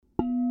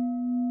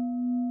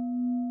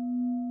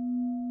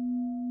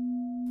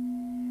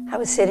I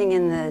was sitting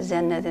in the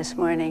Zenda this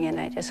morning, and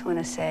I just want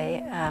to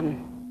say,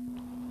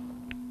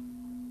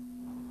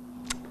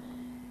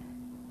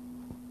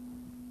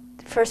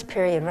 the first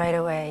period right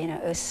away,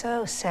 it was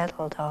so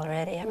settled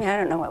already. I mean, I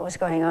don't know what was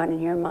going on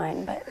in your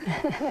mind, but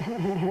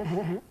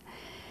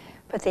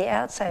but the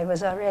outside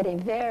was already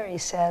very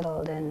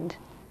settled and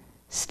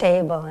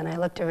stable, and I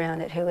looked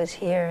around at who was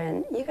here,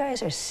 and you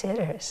guys are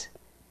sitters.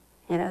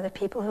 The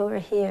people who are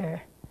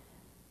here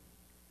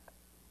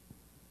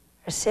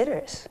are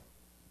sitters.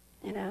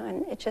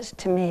 And it just,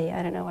 to me,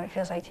 I don't know what it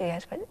feels like to you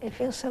guys, but it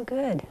feels so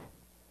good.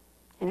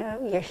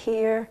 You're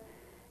here,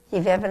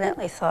 you've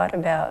evidently thought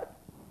about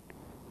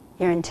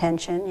your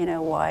intention,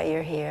 why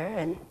you're here,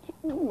 and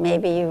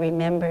maybe you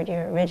remembered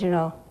your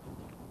original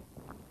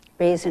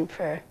reason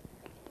for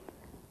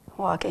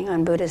walking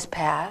on Buddha's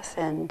path,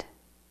 and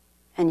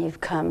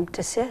you've come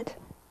to sit.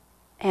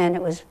 And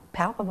it was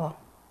palpable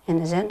in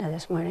the Zenda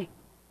this morning.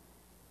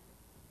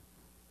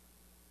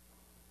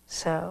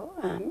 So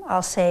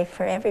I'll say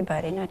for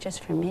everybody, not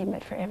just for me,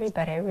 but for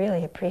everybody, I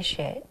really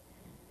appreciate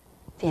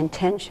the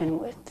intention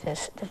with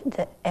this,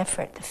 the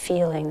effort, the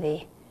feeling,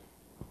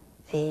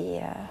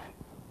 the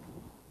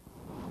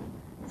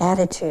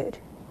attitude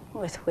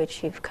with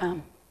which you've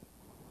come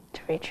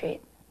to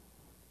retreat.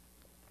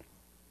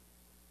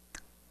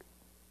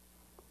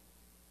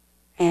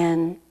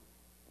 And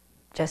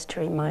just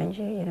to remind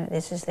you,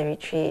 this is the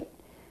retreat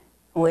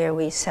where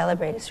we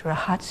celebrate. It's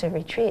Rahatsa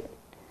retreat.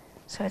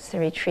 So it's the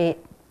retreat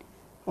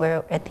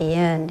where at the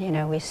end,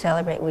 we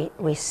celebrate,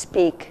 we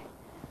speak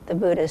the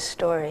Buddha's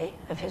story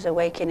of his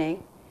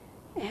awakening,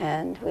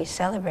 and we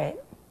celebrate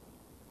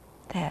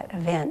that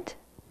event.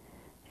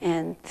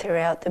 And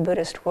throughout the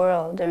Buddhist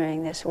world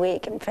during this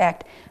week, in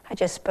fact, I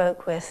just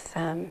spoke with,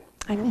 I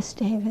miss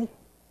David.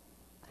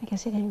 I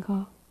guess he didn't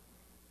call.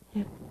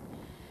 Yeah.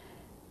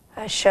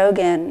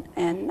 Shogun,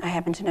 and I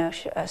happen to know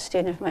a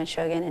student of mine,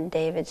 Shogun, and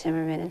David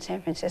Zimmerman in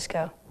San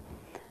Francisco,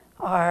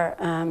 are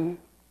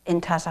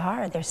in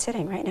Tassajara. They're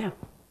sitting right now.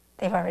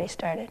 They've already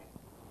started.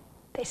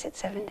 They sit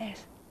 7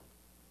 days.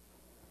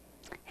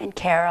 And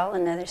Carol,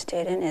 another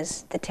student,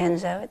 is the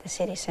Tenzo at the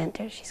city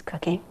center. She's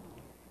cooking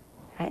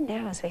right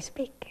now as we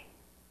speak.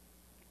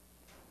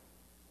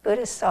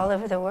 Buddhists all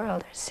over the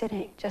world are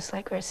sitting just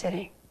like we're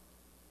sitting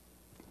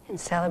in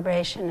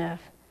celebration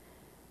of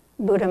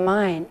Buddha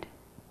mind,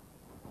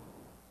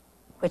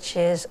 which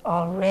is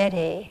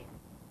already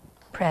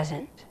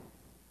present.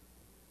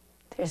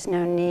 There's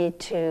no need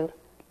to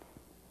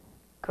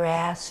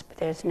grasp,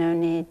 there's no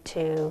need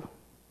to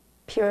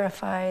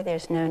purify,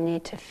 there's no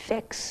need to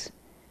fix,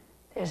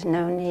 there's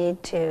no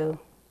need to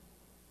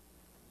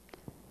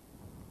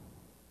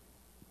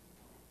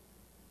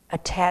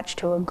attach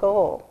to a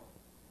goal.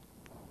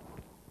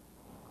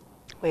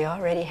 We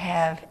already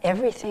have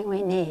everything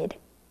we need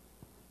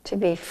to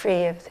be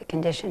free of the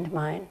conditioned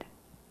mind.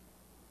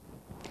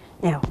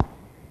 Now,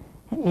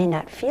 it may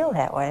not feel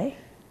that way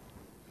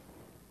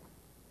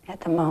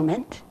at the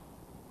moment,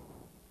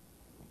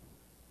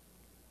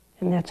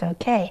 and that's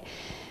okay,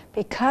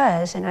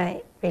 because, and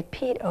I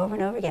repeat over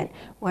and over again,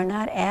 we're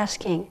not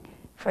asking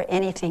for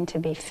anything to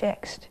be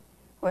fixed.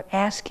 We're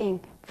asking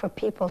for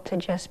people to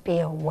just be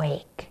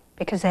awake,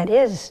 because that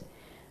is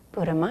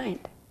Buddha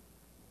mind.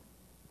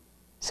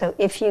 So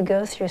if you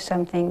go through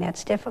something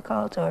that's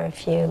difficult, or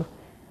if you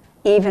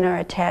even are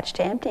attached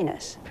to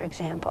emptiness, for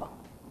example,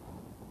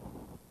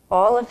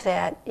 all of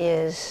that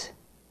is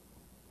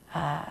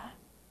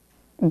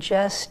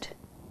just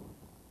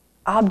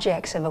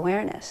objects of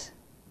awareness.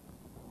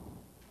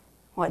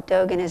 What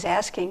Dogen is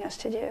asking us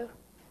to do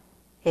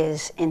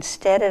is,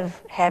 instead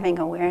of having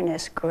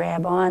awareness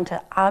grab on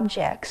to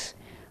objects,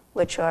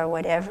 which are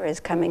whatever is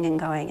coming and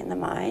going in the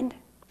mind,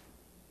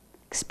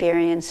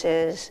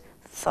 experiences,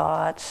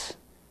 thoughts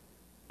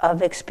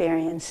of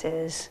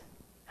experiences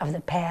of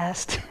the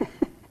past,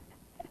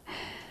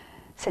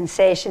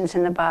 sensations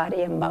in the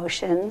body,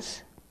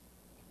 emotions,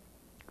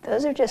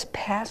 those are just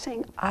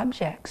passing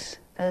objects.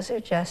 Those are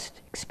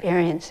just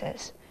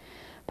experiences.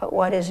 But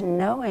what is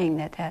knowing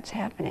that that's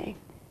happening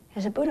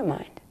is a Buddha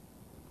mind.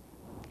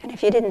 And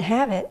if you didn't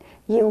have it,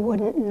 you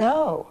wouldn't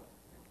know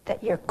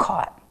that you're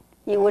caught.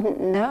 You wouldn't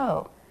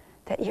know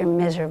that you're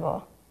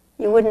miserable.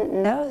 You wouldn't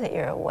know that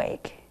you're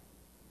awake.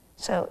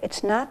 So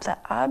it's not the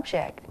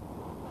object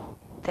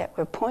that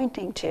we're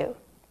pointing to,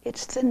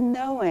 it's the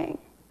knowing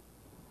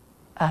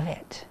of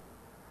it.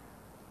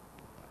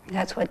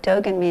 That's what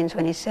Dogen means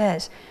when he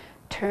says,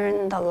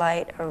 turn the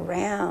light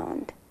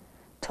around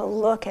to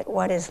look at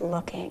what is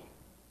looking,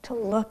 to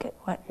look at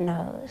what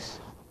knows.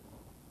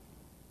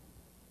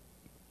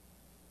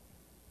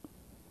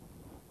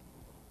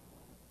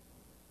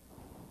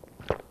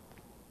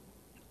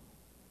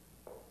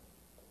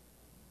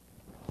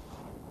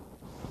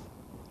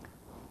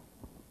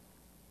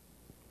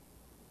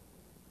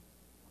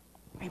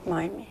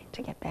 Remind me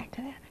to get back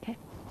to that, okay?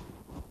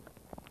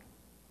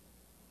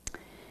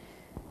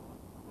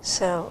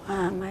 So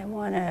I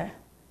want to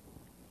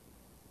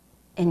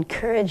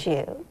encourage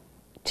you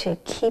to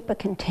keep a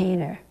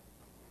container,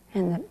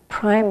 and the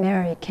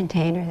primary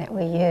container that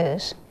we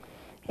use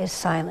is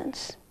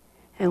silence.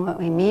 And what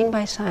we mean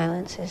by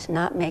silence is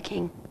not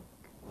making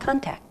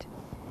contact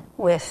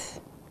with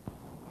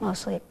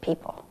mostly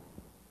people.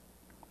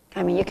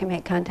 I mean, you can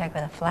make contact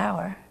with a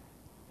flower,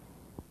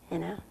 you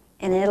know,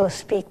 and it'll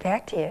speak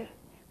back to you,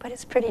 but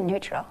it's pretty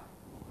neutral.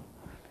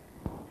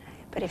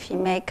 But if you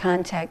make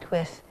contact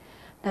with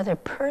another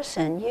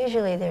person,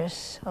 usually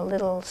there's a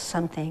little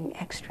something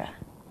extra.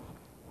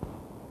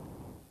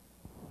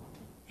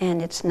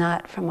 And it's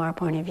not, from our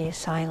point of view,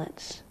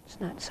 silence. It's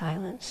not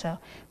silence. So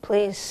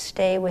please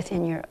stay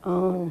within your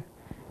own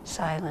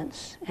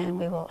silence, and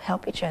we will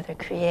help each other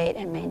create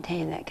and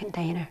maintain that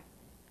container.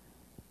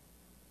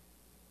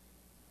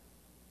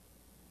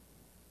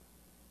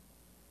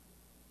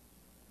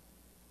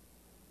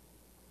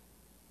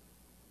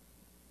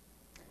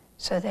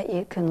 So that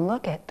you can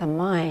look at the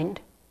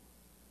mind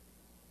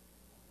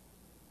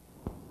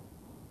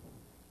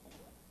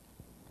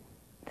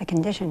the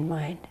conditioned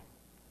mind.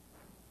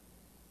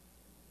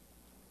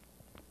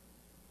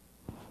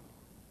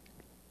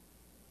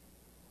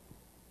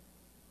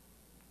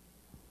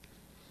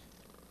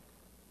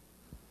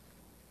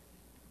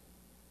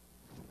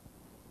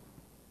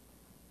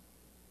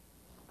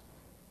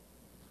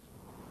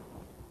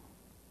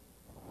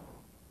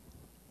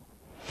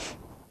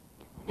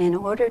 In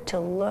order to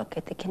look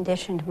at the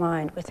conditioned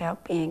mind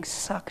without being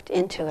sucked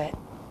into it,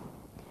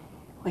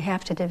 we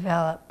have to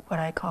develop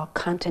what I call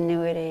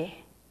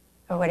continuity,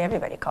 or what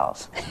everybody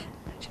calls,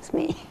 just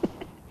me,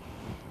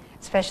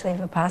 especially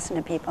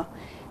Vipassana people.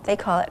 They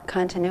call it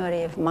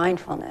continuity of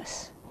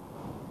mindfulness.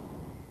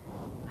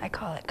 I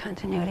call it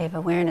continuity of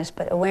awareness,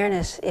 but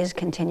awareness is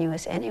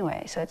continuous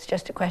anyway, so it's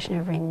just a question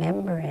of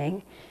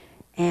remembering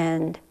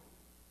and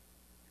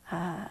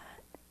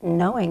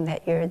knowing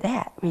that you're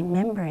that,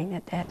 remembering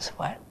that that's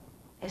what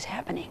is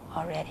happening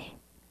already.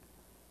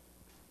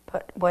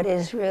 But what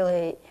is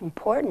really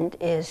important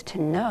is to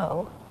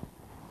know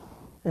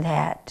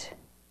that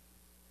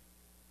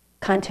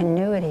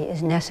continuity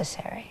is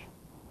necessary.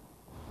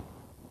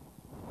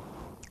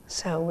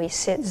 So we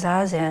sit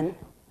Zazen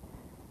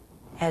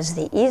as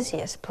the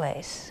easiest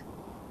place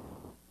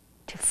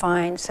to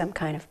find some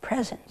kind of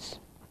presence.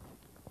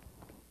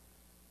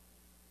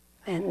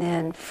 And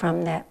then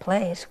from that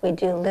place, we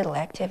do little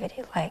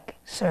activity like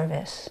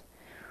service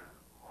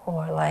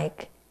or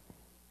like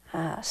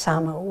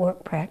Sama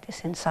work practice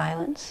in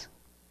silence.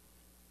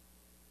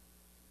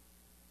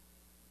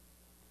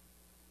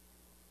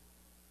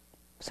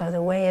 So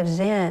the way of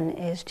Zen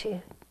is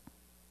to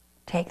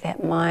take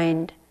that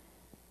mind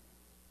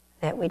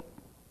that we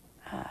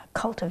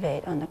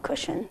cultivate on the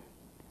cushion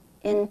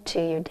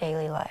into your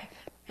daily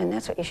life. And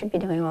that's what you should be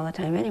doing all the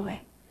time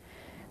anyway,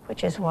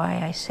 which is why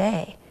I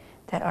say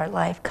that our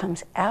life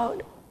comes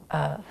out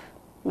of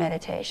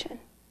meditation.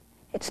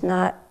 It's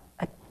not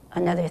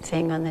another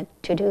thing on the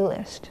to-do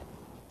list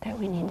that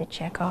we need to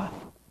check off.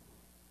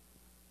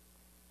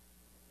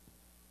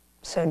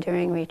 So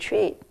during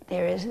retreat,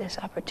 there is this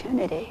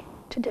opportunity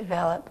to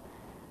develop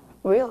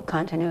real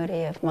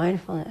continuity of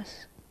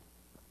mindfulness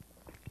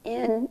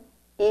in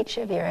each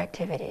of your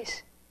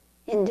activities,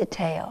 in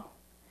detail.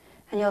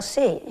 And you'll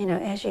see,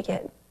 as you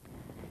get,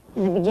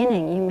 in the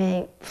beginning, you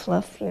may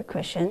fluff your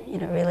cushion,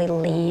 really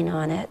lean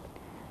on it,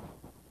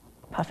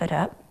 puff it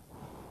up,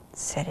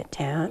 set it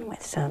down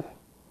with some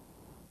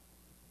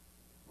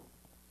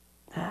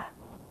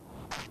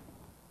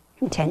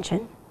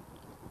intention.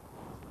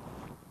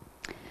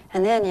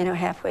 And then,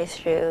 halfway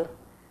through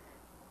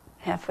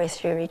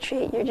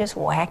retreat, you're just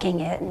whacking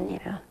it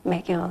and,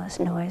 making all this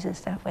noise and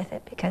stuff with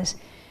it because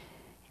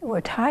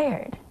we're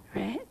tired,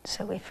 right?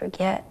 So we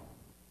forget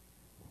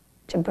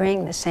to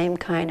bring the same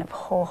kind of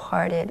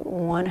wholehearted,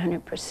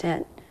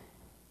 100%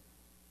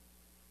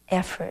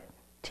 effort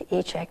to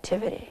each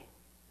activity.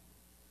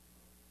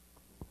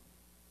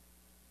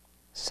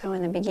 So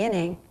in the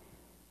beginning,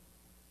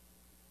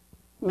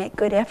 make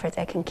good effort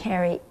that can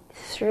carry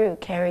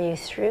you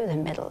through the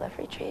middle of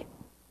retreat.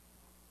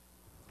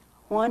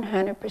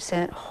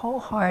 100%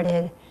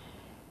 wholehearted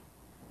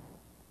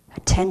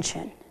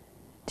attention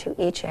to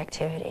each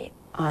activity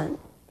on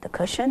the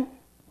cushion,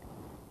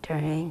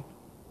 during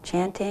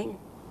chanting,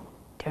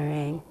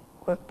 during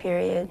work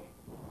period,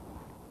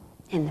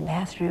 in the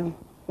bathroom,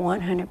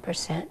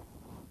 100%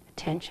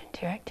 attention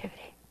to your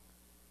activity.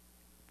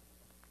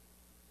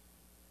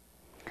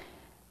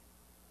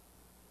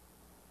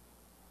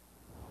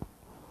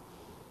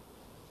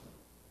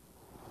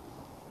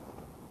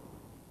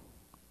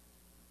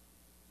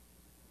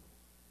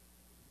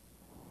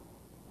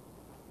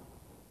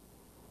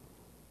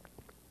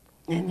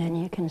 And then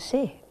you can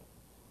see.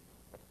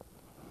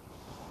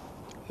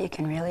 You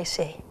can really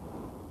see.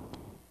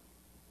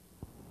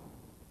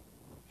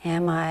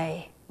 Am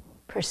I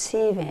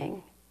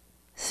perceiving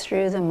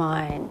through the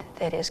mind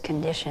that is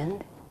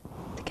conditioned,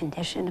 the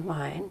conditioned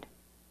mind,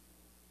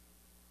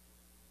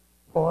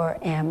 or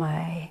am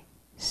I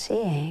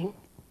seeing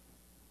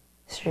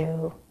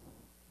through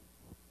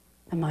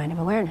the mind of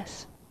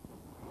awareness?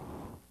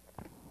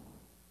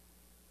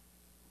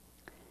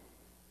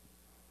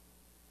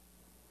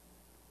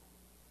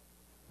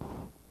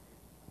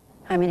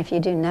 I mean, if you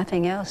do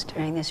nothing else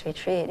during this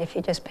retreat, if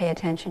you just pay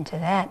attention to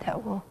that,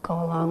 that will go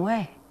a long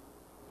way.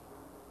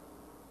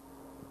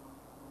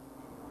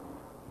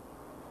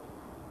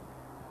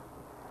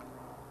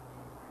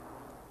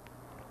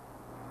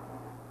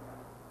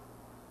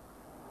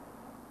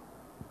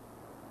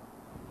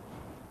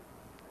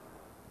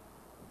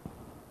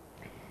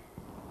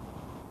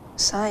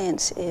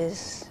 Science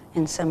is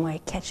in some way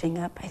catching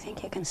up, I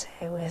think you can say,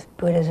 with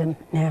Buddhism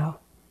now.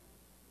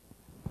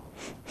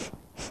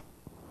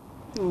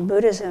 In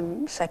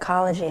Buddhism,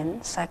 psychology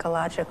and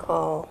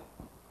psychological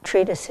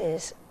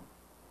treatises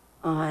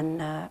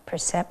on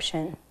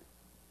perception.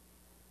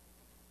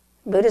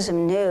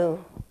 Buddhism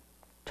knew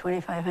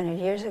 2,500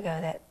 years ago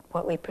that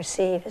what we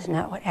perceive is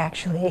not what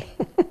actually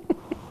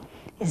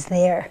is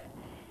there.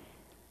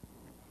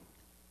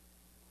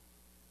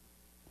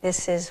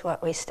 This is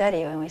what we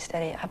study when we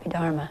study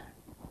Abhidharma,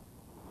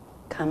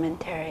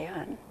 commentary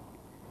on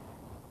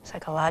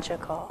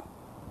psychological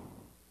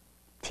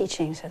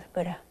teachings of the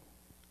Buddha.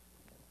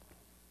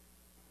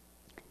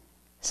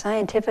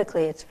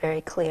 Scientifically, it's very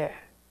clear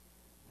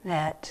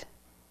that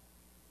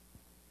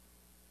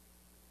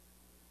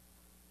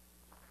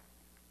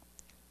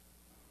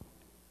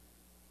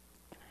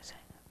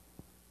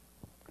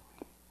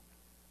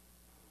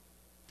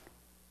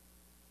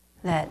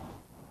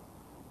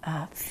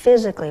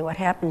physically what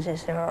happens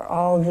is there are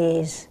all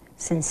these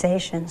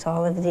sensations,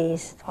 all of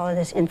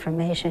this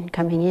information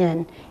coming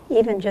in,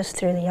 even just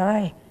through the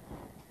eye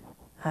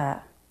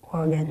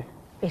organ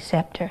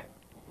receptor.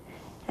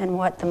 And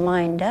what the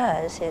mind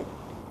does, it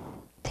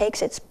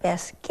takes its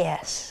best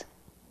guess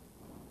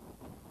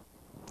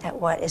at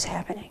what is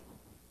happening.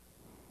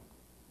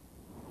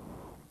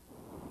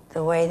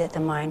 The way that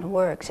the mind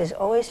works is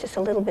always just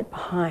a little bit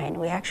behind.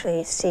 We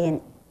actually see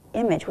an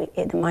image,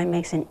 the mind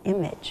makes an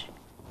image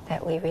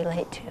that we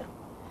relate to,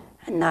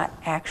 and not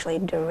actually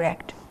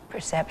direct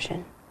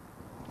perception.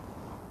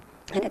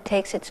 And it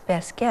takes its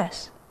best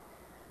guess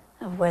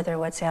of whether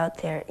what's out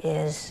there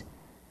is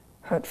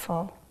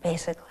hurtful,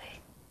 basically,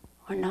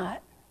 or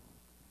not,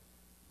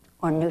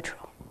 or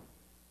neutral.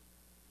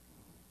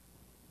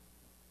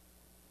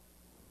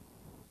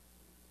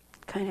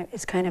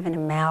 It's kind of an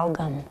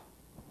amalgam.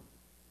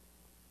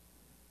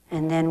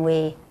 And then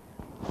we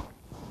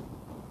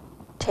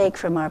take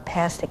from our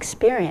past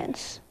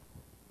experience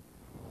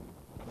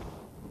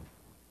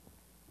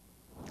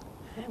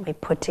and we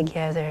put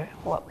together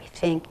what we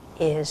think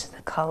is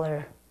the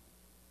color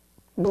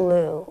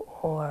blue,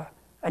 or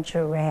a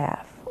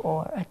giraffe,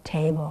 or a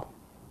table.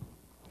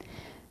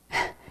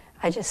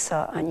 I just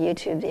saw on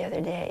YouTube the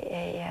other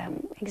day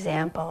an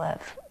example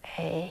of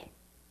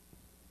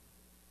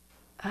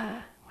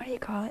what do you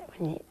call it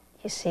when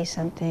you see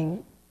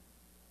something,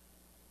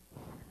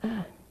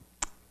 and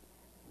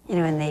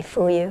they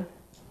fool you?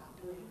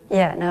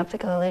 Yeah, an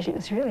optical illusion. It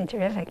was really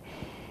terrific.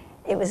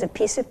 It was a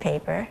piece of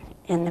paper,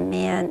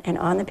 and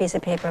on the piece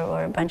of paper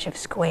were a bunch of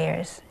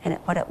squares, and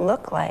what it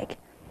looked like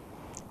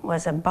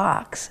was a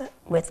box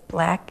with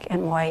black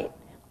and white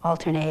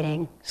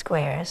alternating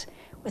squares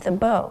with a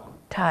bow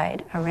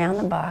tied around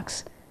the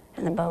box,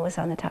 and the bow was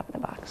on the top of the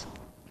box.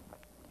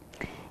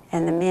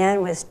 And the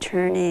man was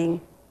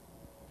turning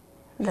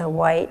the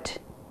white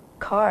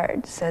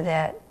card so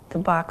that the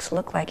box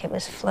looked like it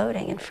was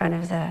floating in front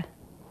of the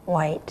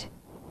white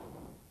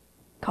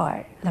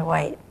card, the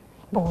white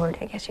board,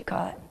 I guess you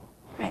call it.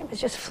 Right? It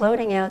was just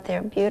floating out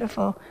there,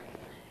 beautiful,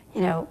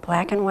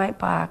 black and white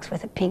box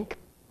with a pink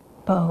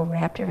bow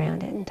wrapped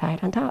around it and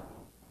tied on top.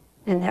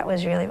 And that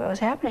was really what was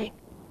happening.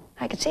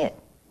 I could see it.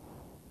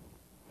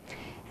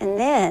 And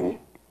then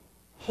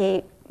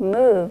he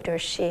moved, or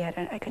she,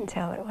 I couldn't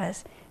tell what it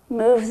was,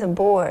 moved the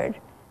board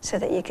so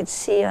that you could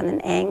see on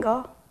an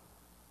angle.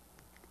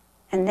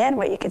 And then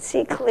what you could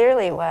see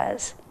clearly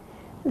was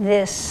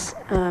this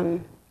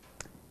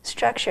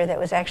structure that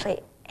was actually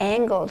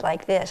angled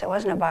like this. It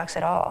wasn't a box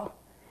at all.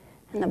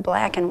 And the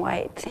black and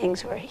white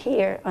things were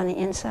here on the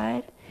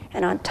inside,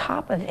 and on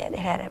top of it, it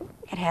had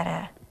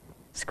a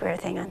square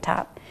thing on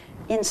top.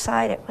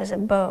 Inside it was a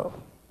bow,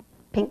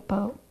 pink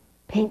bow,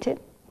 painted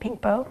pink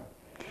bow,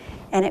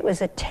 and it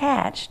was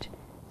attached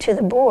to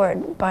the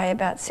board by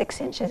about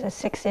 6 inches, a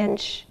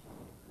 6-inch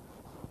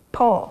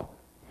pole.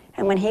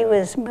 And when he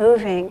was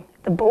moving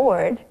the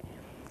board,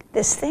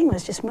 this thing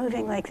was just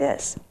moving like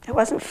this. It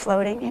wasn't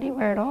floating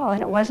anywhere at all,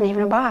 and it wasn't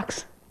even a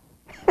box.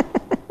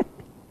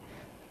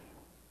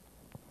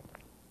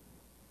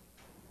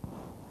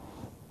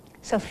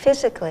 So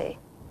physically,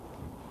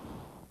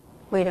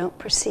 we don't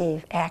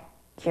perceive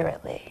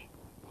accurately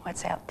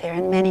what's out there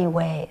in many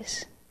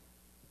ways.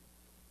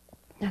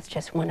 That's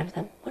just one of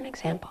them, one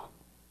example.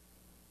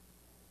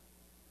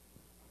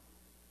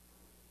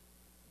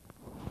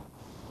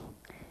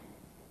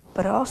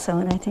 But also,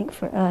 and I think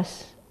for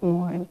us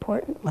more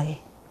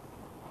importantly,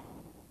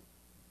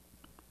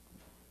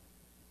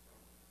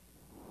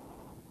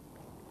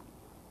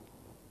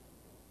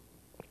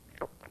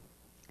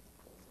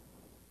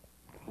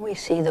 we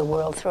see the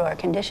world through our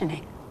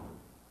conditioning.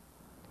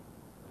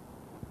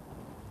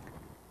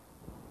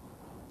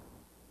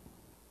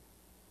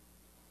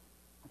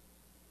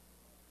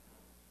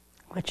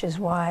 which is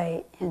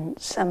why in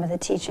some of the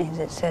teachings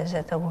it says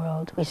that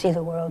we see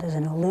the world as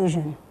an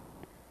illusion.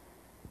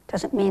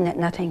 Doesn't mean that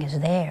nothing is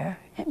there.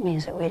 It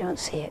means that we don't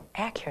see it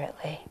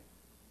accurately.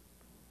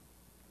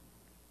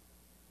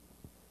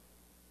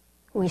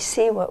 We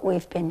see what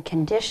we've been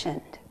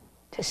conditioned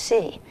to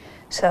see.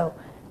 So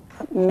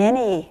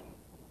many,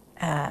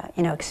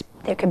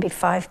 there could be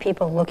 5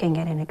 people looking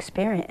at an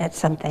experience, at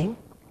something,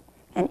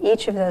 and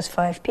each of those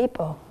 5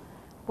 people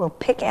will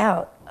pick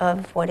out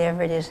of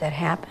whatever it is that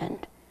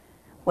happened,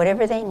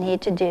 whatever they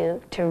need to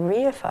do to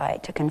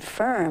reify, to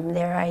confirm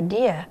their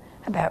idea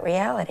about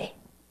reality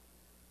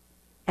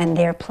and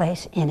their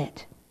place in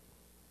it.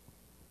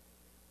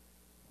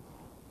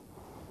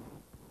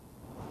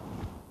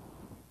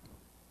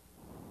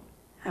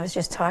 I was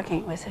just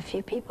talking with a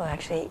few people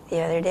actually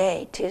the other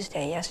day,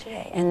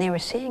 yesterday, and they were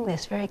seeing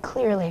this very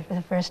clearly for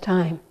the first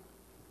time.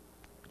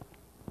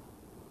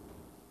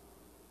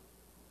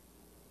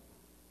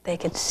 They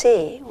could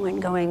see when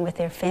going with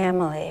their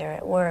family or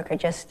at work or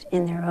just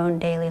in their own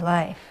daily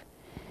life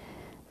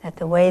that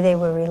the way they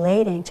were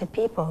relating to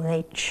people,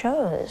 they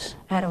chose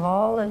out of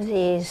all of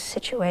these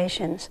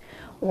situations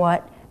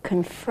what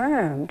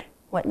confirmed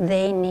what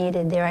they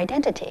needed, their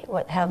identity,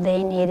 how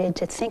they needed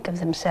to think of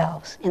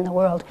themselves in the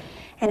world.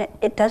 And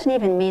it doesn't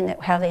even mean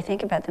that how they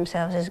think about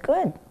themselves is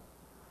good.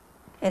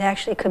 It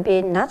actually could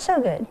be not so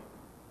good.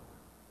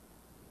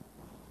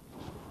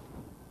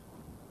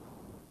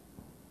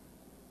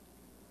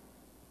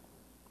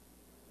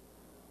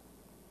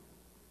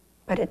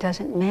 But it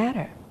doesn't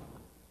matter.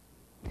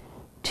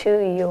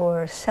 To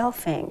your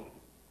selfing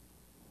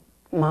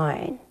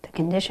mind, the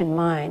conditioned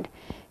mind,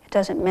 it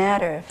doesn't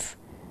matter if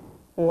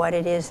what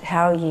it is,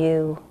 how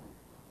you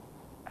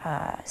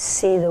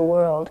see the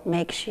world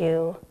makes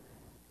you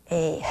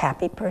a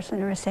happy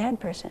person or a sad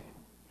person.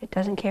 It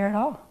doesn't care at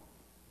all.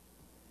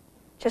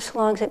 Just as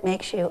long as it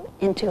makes you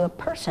into a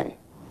person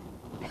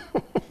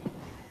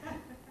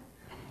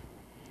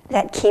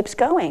that keeps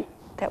going,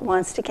 that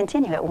wants to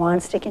continue. It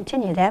wants to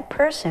continue. That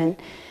person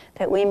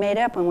that we made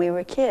up when we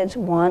were kids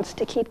wants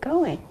to keep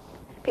going.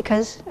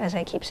 Because, as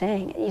I keep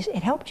saying,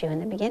 it helped you in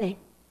the beginning.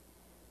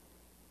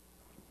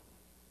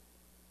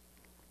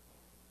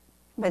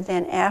 But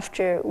then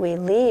after we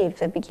leave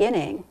the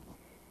beginning,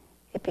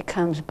 it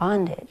becomes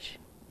bondage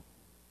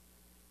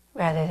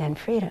rather than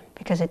freedom,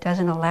 because it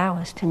doesn't allow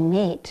us to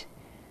meet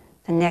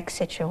the next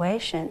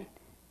situation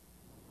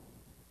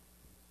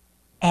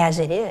as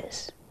it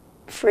is,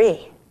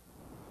 free.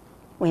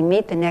 We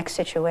meet the next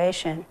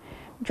situation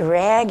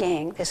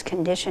dragging this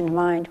conditioned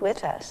mind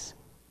with us,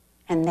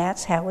 and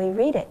that's how we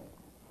read it.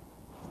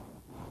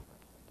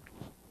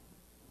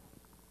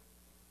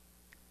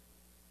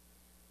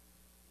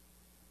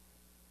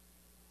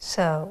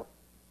 So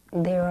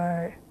there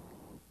are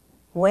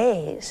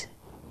ways,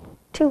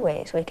 2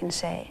 ways we can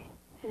say.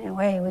 In a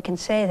way, we can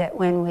say that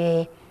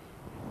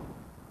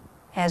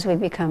as we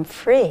become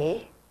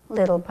free,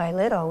 little by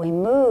little, we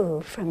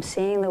move from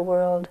seeing the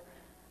world,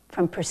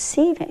 from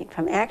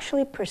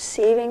actually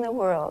perceiving the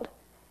world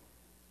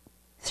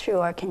through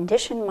our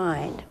conditioned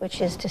mind,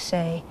 which is to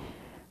say,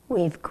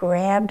 we've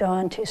grabbed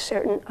onto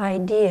certain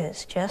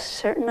ideas, just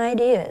certain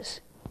ideas,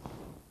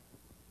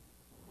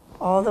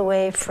 all the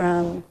way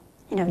from,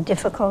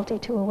 difficulty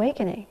to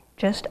awakening.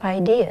 Just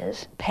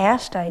ideas,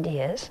 past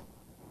ideas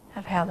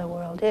of how the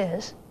world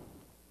is.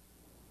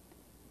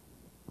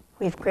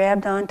 We've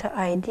grabbed onto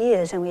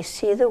ideas and we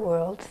see the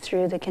world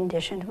through the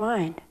conditioned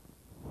mind.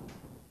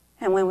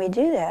 And when we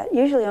do that,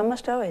 usually,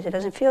 almost always, it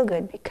doesn't feel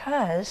good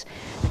because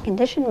the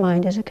conditioned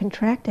mind is a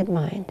contracted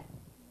mind.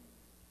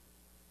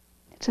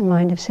 It's a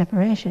mind of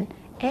separation.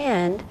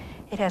 And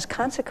it has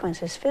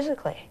consequences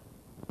physically.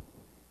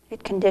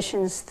 It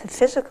conditions the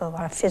physical.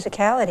 Our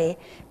physicality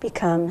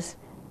becomes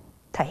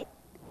tight.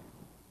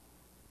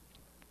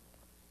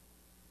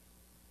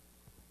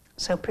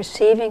 So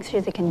perceiving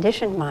through the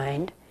conditioned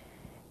mind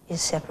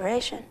is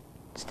separation.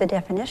 It's the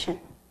definition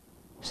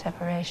of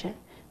separation.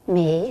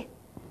 Me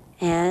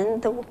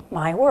and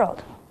my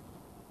world.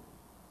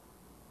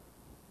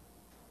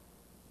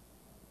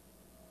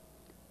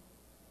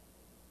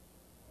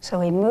 So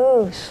we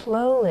move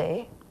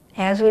slowly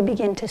as we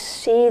begin to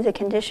see the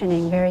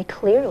conditioning very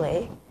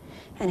clearly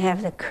and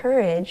have the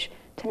courage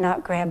to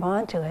not grab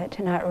onto it,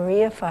 to not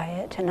reify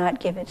it, to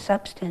not give it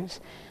substance,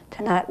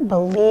 to not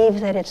believe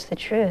that it's the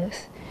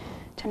truth,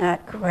 to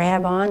not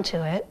grab onto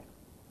it.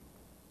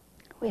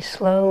 We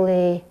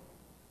slowly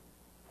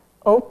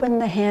open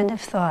the hand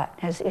of thought,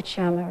 as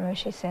Uchiyama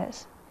Roshi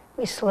says.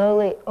 We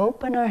slowly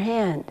open our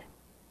hand,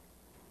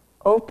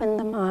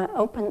 open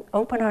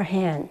our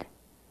hand,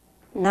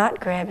 not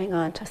grabbing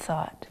onto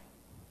thought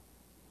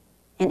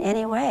in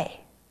any way.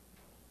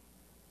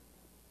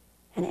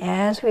 And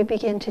as we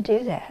begin to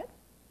do that,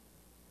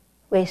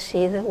 we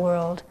see the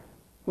world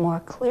more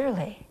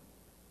clearly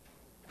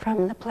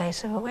from the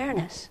place of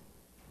awareness,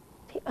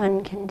 the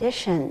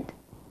unconditioned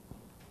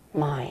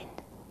mind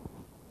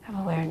of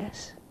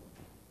awareness.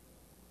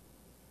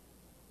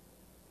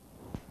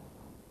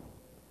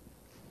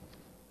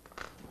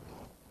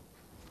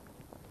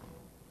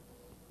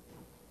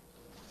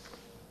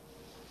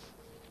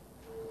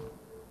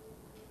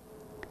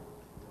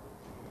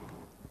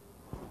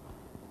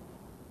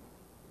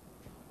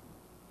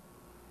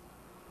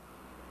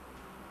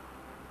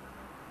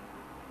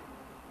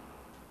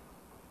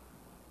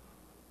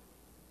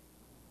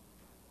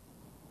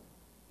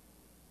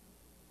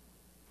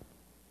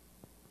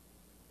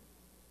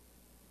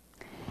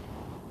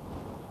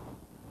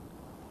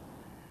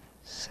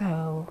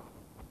 So,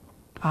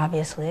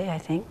 obviously, I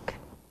think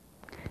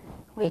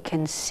we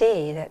can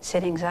see that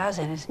sitting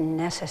zazen is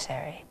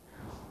necessary.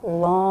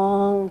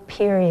 Long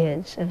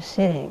periods of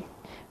sitting,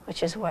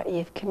 which is what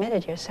you've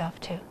committed yourself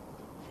to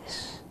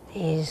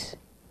these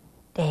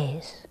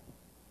days.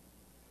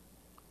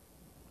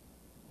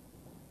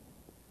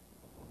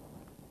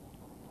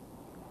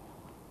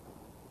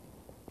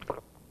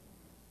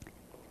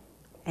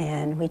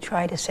 And we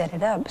try to set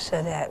it up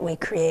so that we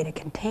create a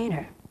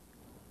container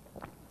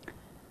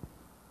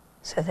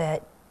so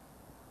that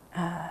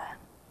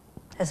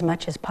as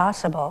much as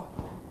possible,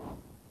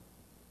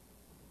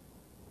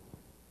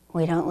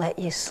 we don't let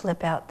you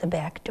slip out the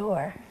back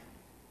door.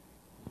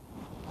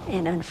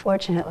 And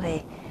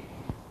unfortunately,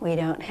 we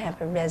don't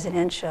have a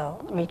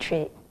residential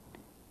retreat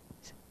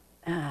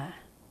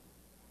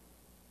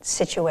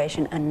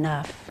situation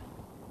enough,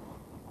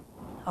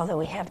 although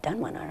we have done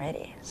one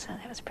already, so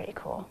that was pretty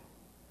cool.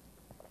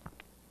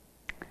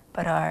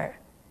 But our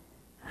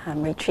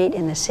retreat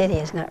in the city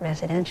is not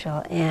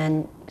residential,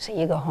 and so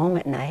you go home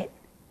at night.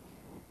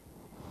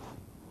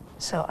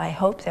 So I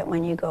hope that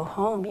when you go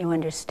home, you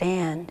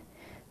understand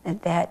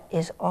that that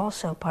is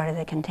also part of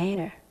the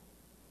container,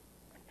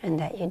 and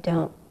that you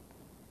don't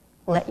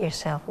let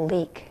yourself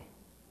leak.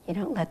 You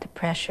don't let the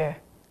pressure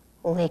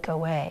leak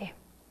away.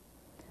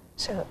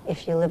 So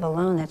if you live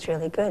alone, that's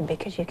really good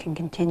because you can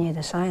continue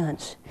the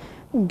silence.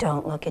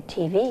 Don't look at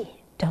TV.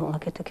 Don't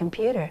look at the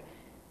computer.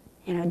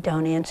 You know,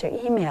 don't answer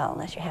email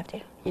unless you have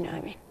to. You know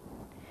what I mean?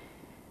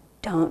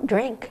 Don't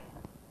drink.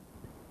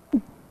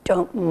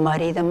 Don't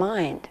muddy the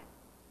mind.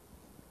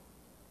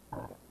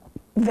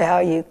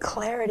 Value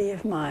clarity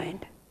of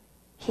mind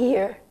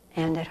here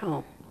and at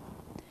home.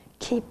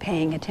 Keep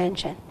paying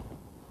attention.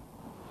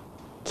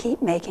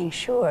 Keep making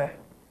sure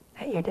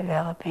that you're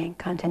developing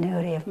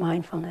continuity of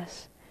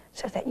mindfulness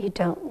so that you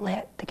don't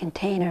let the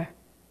container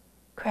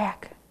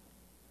crack.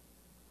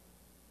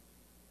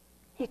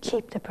 You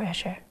keep the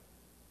pressure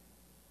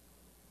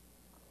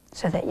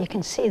so that you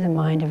can see the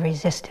mind of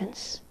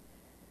resistance,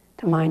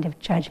 the mind of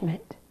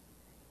judgment,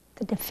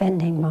 the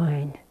defending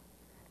mind,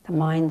 the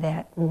mind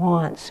that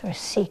wants or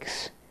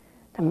seeks,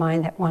 the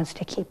mind that wants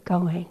to keep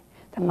going,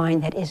 the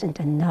mind that isn't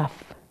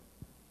enough.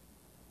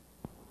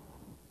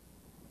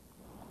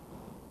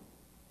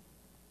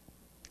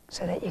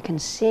 So that you can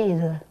see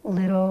the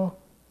little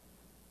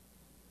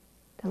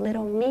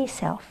me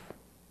self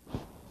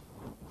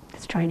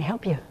that's trying to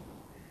help you.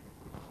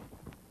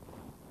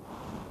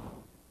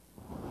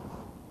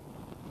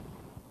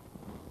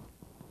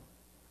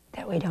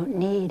 That we don't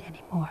need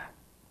anymore.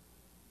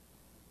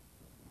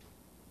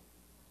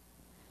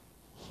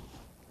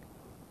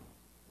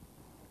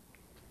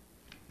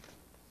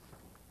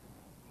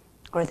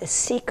 Or the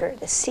seeker,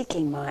 the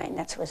seeking mind,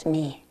 that was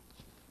me.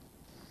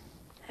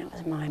 That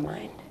was my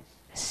mind,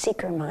 the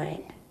seeker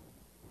mind.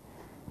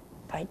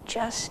 If I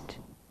just,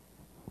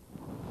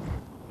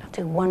 I'll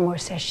do one more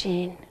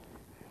sesshin,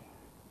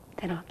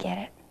 then I'll get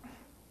it.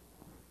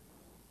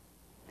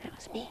 That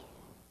was me.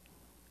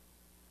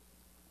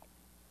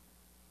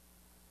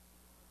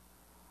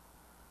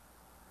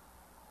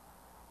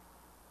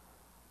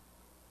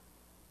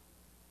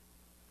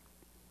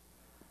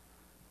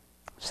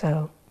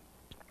 So,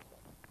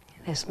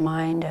 this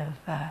mind of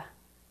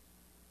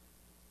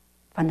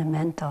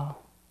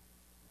fundamental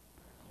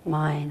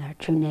mind, our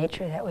true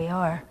nature that we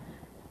are,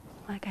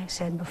 like I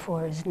said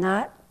before, is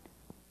not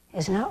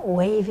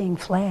waving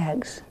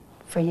flags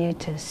for you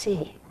to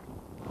see.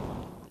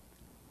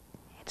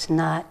 It's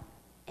not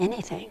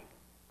anything.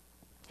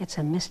 It's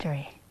a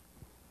mystery.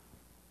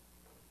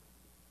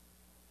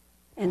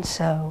 And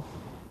so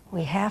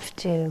we have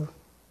to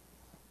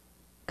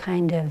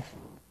kind of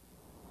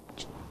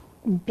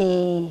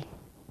be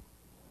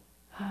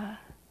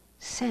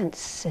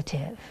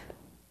sensitive.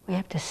 We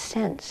have to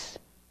sense.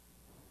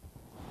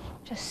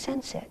 Just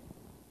sense it.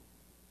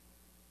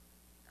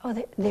 Oh,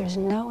 there's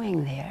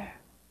knowing there.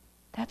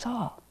 That's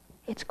all.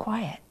 It's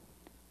quiet.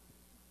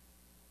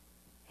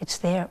 It's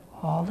there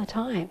all the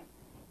time.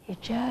 You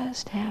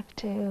just have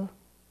to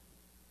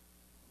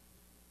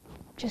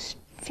just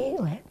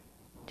feel it.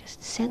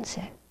 Just sense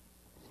it.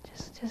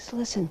 Just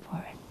listen for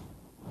it.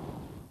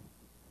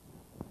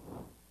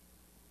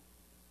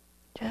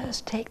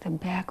 Just take the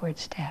backward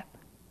step.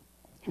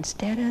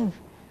 Instead of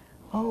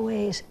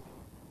always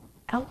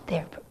out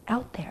there,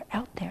 out there,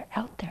 out there,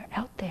 out there,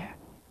 out there,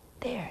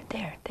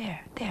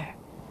 there.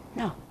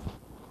 No.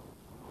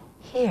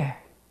 Here.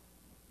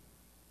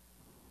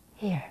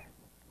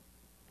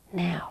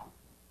 Now.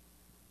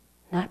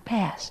 Not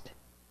past.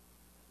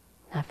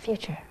 Not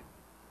future.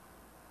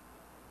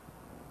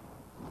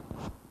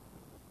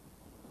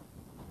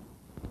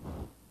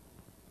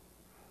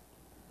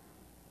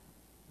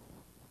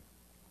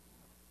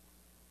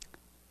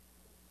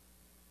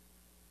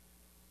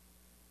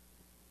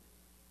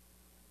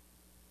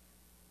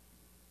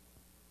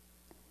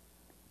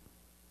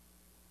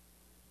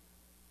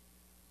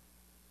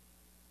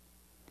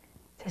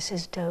 This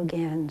is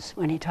Dogen's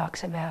when he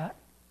talks about,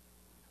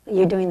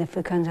 you're doing the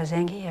Fukan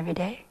Zazengi every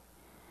day.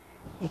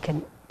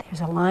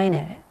 There's a line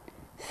in it.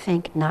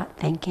 think not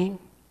thinking.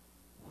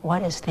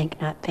 What is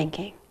think not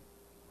thinking?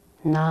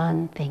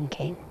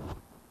 Non-thinking.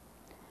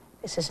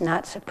 This is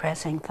not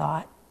suppressing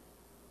thought.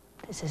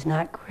 This is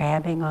not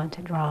grabbing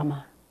onto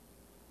drama.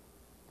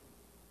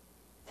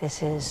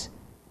 This is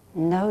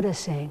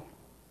noticing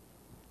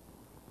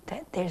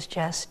that there's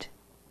just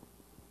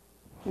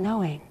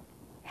knowing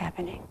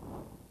happening,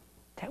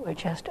 that we're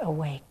just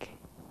awake.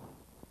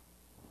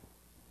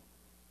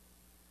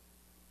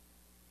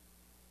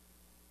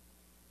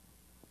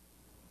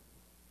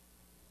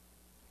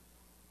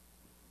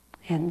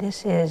 And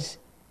this is,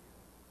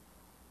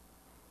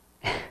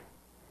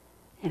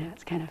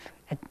 it's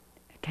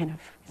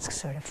it's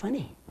sort of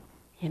funny,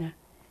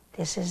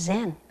 This is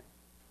Zen.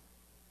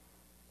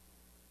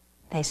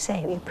 They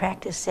say we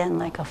practice Zen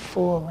like a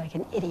fool, like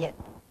an idiot.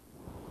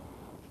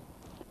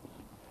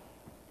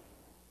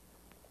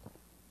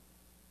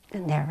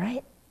 And they're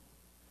right.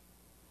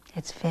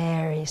 It's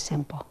very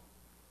simple.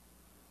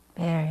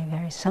 Very,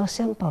 very, so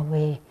simple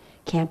we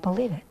can't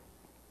believe it.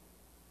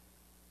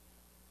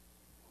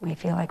 We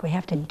feel like we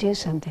have to do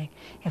something.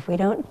 If we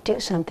don't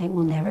do something,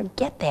 we'll never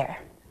get there.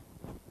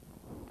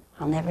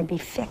 I'll never be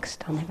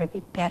fixed. I'll never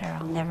be better.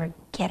 I'll never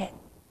get it.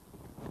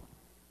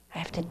 I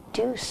have to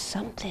do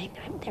something.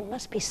 There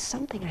must be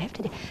something I have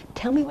to do.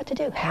 Tell me what to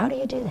do. How do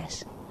you do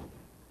this?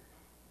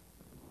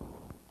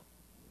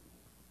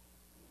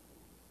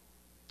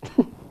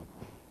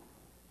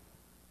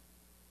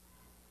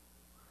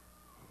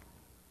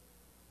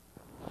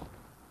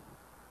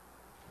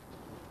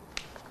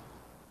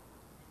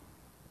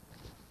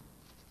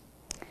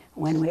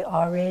 When we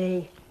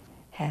already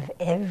have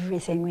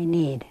everything we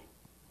need.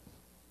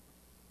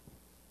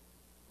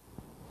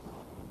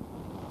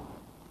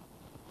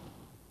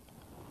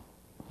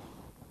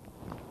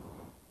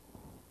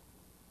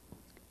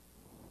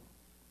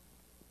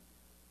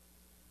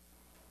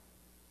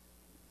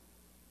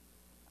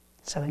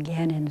 So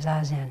again in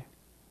Zazen,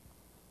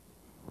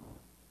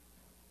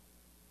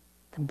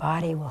 the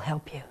body will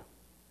help you.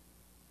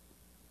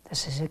 The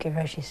Suzuki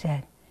Roshi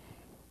said,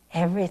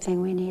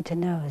 everything we need to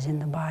know is in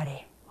the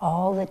body.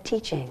 All the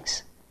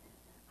teachings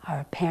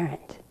are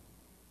apparent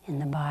in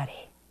the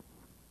body.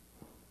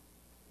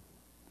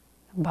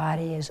 The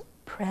body is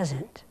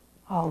present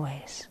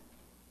always.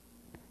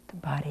 The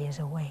body is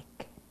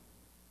awake.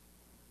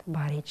 The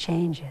body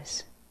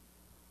changes.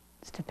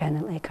 It's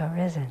dependently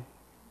co-risen.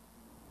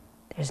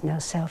 There's no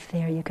self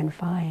there you can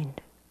find.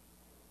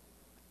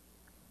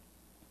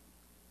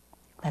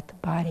 Let the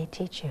body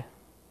teach you.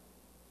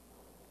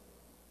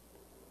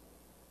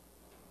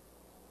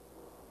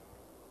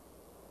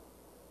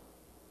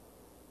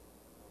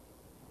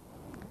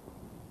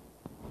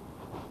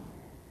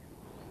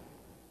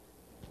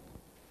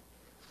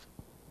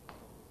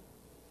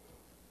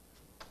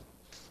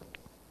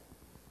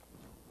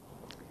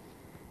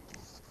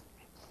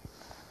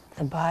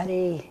 The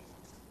body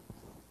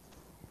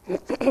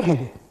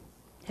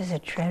is a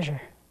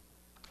treasure.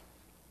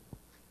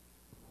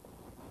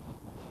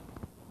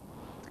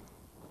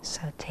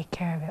 So take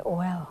care of it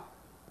well.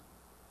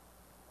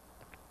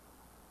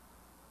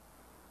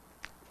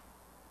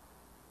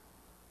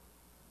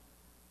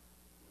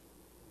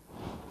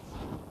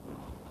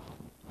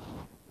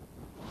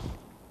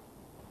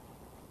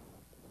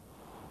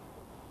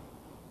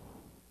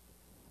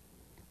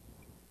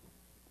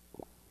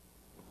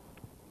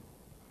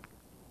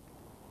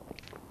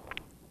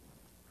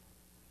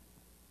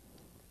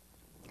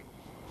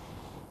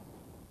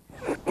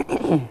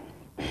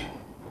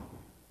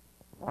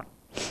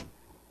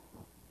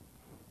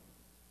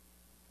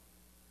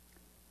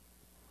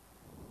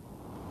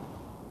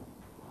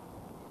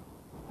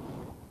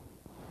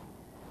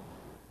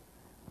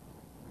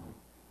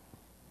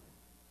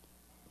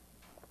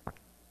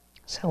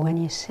 So when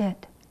you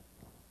sit,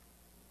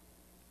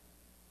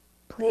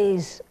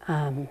 please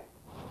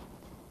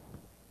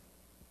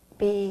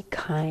be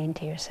kind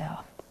to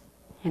yourself,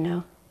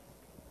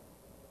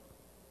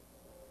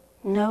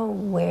 Know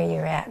where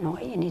you're at and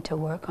what you need to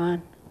work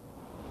on.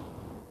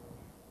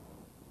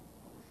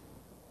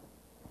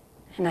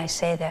 And I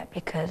say that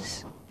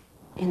because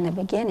in the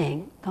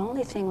beginning, the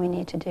only thing we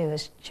need to do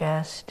is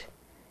just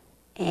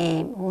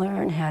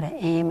learn how to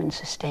aim and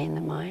sustain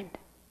the mind.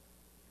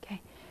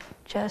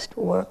 Just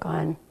work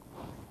on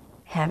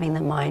having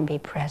the mind be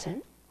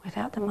present.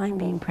 Without the mind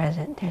being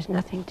present, there's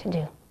nothing to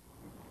do.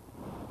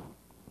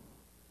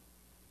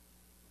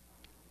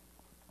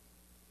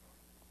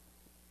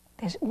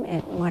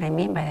 What I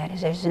mean by that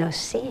is there's no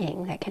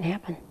seeing that can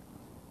happen.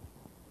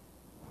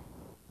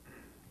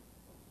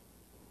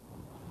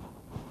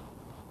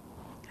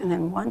 And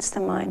then once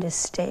the mind is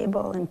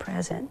stable and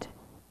present,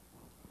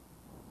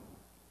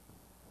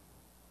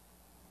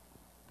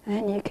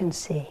 then you can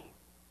see.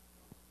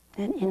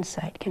 Then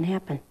insight can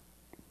happen.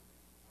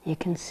 You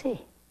can see. You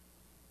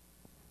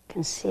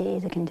can see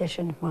the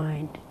conditioned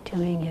mind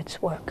doing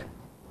its work.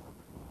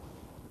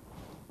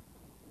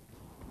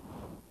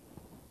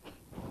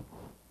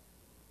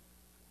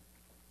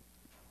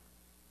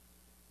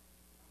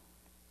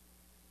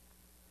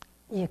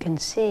 You can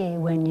see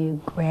when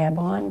you grab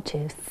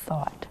onto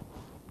thought.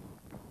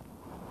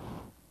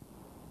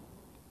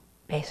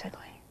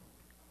 basically.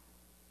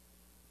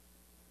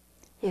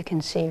 You can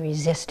see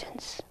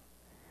resistance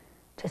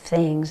to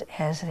things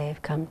as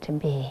they've come to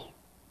be.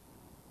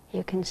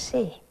 You can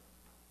see.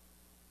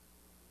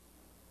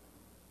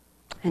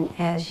 And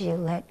as you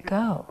let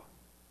go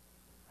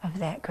of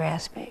that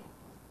grasping,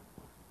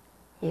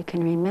 you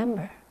can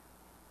remember,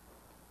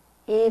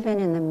 even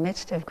in the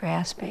midst of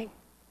grasping,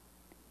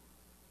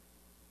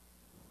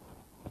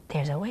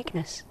 there's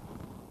awakeness.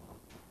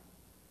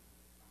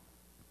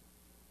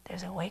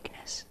 There's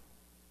awakeness.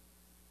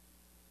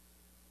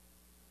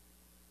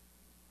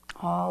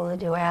 All the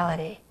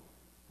duality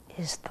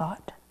is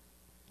thought.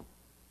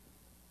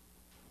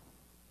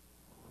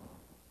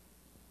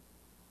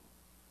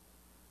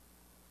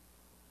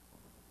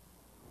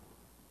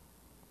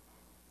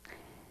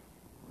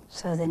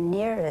 So the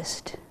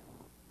nearest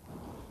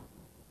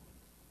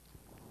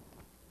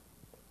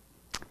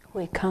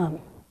we come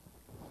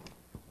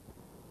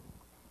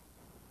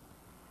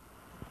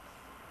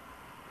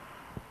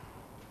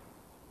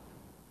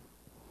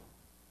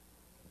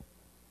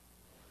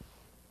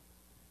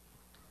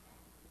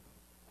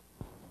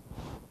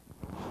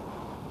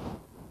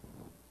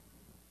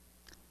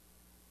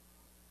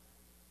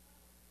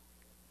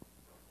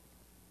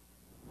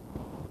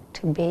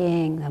to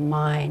being the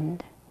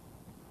mind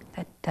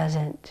that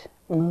doesn't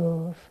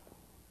move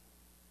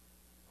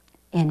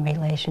in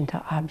relation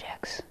to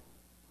objects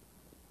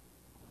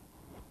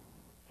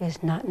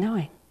is not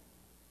knowing.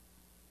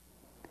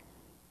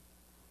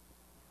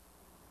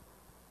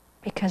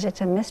 Because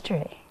it's a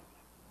mystery.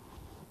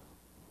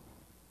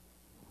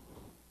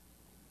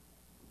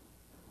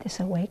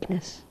 This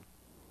awakeness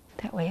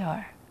that we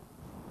are.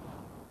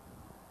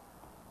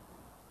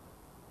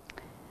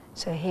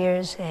 So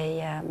here's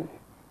a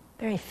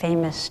very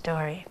famous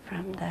story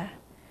from the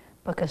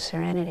Book of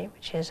Serenity,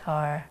 which is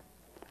our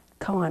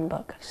koan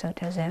book of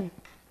Soto Zen.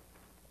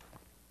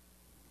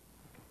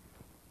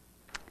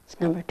 It's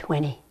number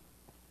 20.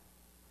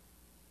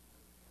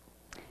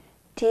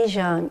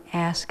 Dijong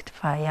asked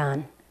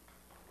Fayan,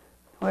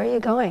 "Where are you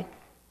going?"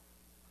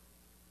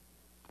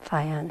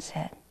 Fayan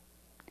said,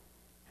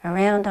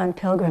 "Around on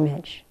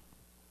pilgrimage."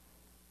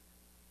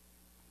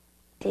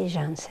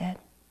 Dijong said,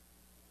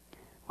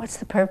 "What's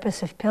the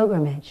purpose of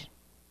pilgrimage?"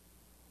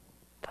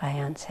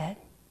 Fayan said,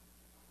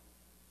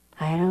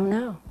 "I don't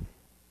know."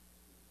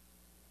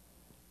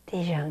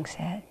 Dijong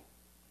said,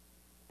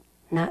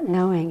 "Not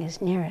knowing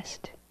is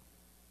nearest."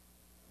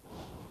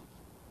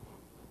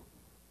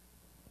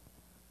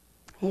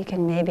 You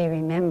can maybe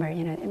remember,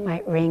 it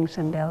might ring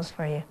some bells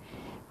for you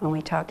when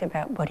we talked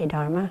about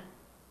Bodhidharma.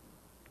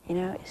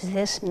 Is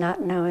this not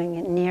knowing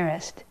it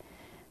nearest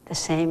the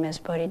same as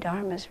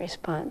Bodhidharma's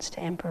response to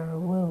Emperor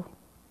Wu?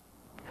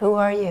 "Who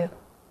are you?"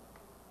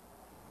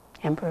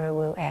 Emperor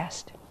Wu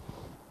asked.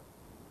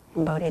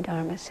 And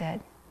Bodhidharma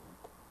said,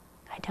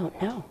 "I don't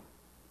know."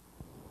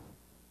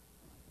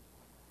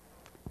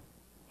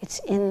 It's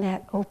in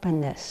that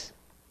openness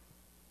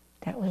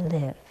that we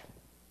live.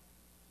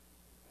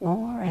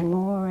 More and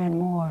more and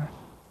more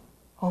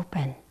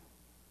open.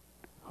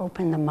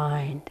 Open the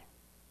mind.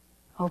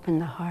 Open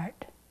the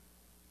heart.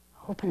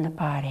 Open the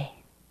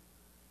body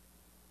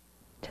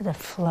to the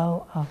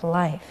flow of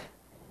life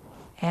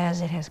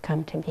as it has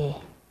come to be.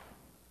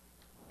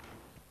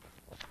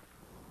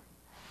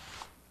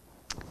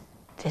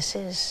 This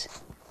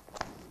is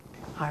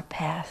our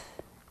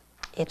path.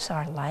 It's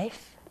our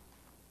life.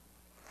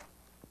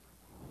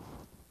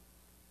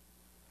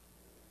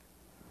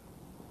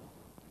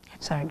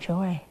 It's our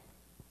joy.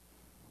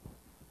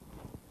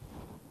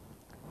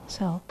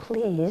 So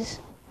please,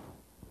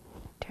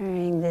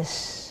 during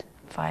this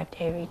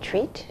 5-day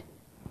retreat,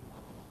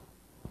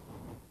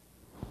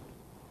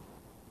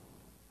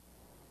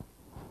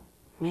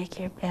 make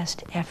your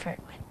best effort.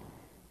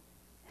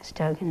 As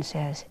Dogen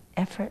says,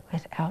 effort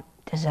without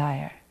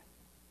desire,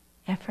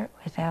 effort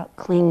without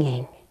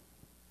clinging,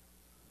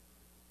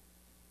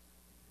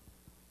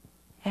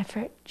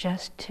 effort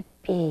just to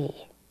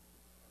be.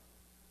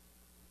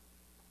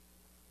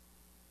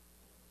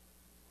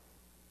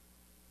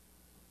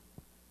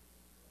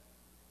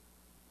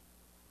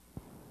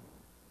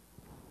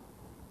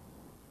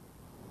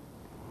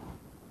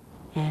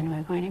 And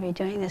we're going to be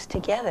doing this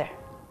together.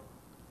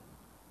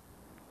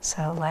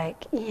 So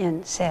like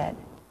Ian said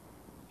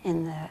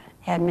in the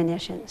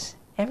admonitions,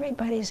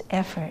 everybody's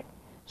effort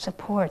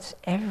supports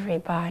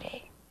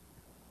everybody.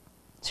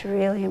 It's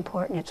really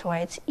important. It's why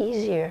it's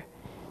easier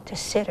to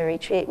sit a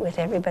retreat with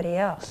everybody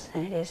else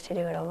than it is to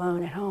do it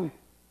alone at home.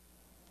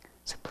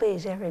 So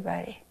please,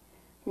 everybody,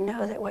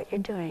 know that what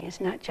you're doing is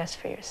not just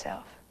for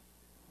yourself.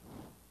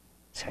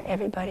 It's for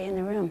everybody in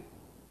the room.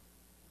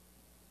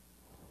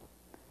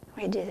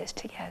 We do this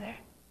together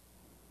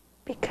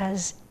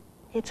because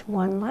it's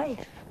one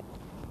life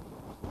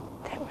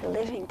that we're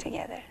living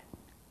together.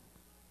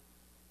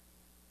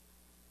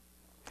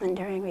 And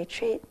during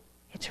retreat,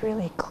 it's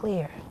really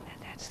clear that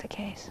that's the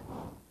case.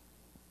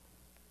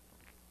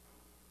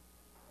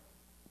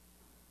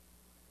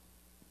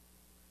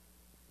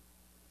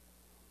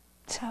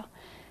 So,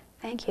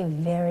 thank you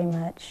very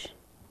much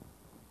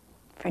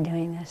for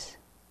doing this.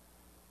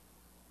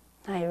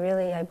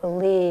 I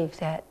believe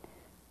that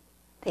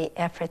the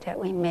effort that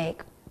we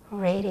make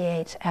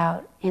radiates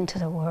out into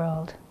the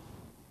world.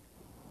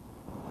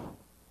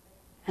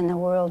 And the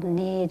world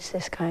needs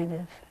this kind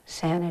of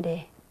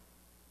sanity.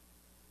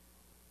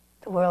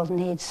 The world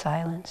needs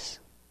silence.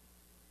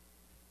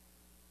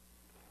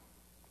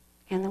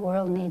 And the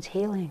world needs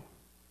healing.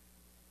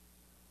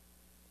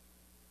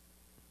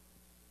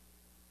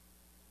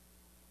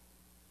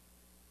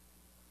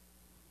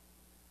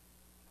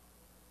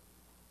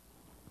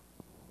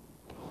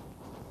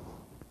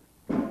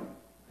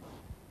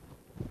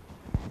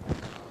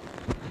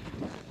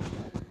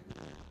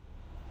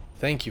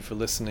 Thank you for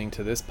listening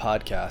to this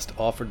podcast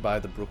offered by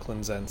the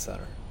Brooklyn Zen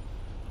Center.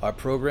 Our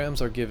programs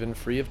are given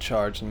free of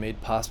charge and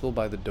made possible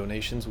by the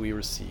donations we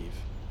receive.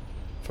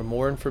 For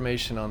more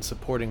information on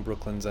supporting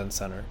Brooklyn Zen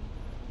Center,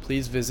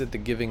 please visit the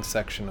giving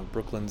section of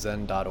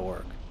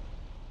brooklynzen.org.